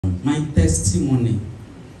my testimony,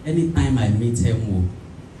 anytime I meet him,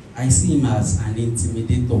 I see him as an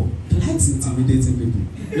intimidator. He likes intimidating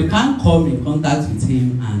people. You can't come in contact with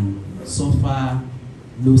him and suffer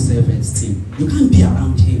low self-esteem. You can't be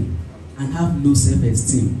around him and have low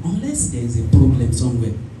self-esteem unless there is a problem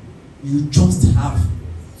somewhere. You just have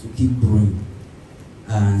to keep growing.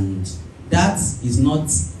 And that is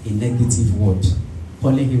not a negative word.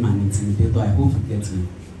 Calling him an intimidator, I hope you get me.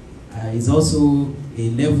 He's also a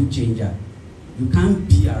level changer. You can't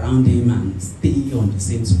be around him and stay on the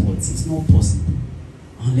same spot. It's not possible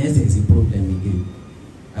unless there's a problem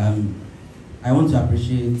again. I want to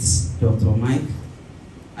appreciate Dr. Mike.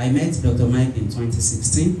 I met Dr. Mike in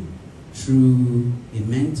 2016 through a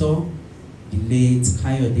mentor, the late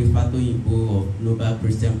Kayode Fatoyinbo of Global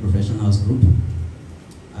Christian Professionals Group.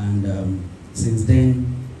 And since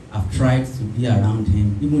then, I've tried to be around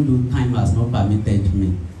him, even though time has not permitted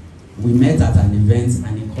me. We met at an event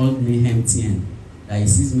and he called me MTN, that he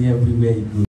sees me everywhere he goes.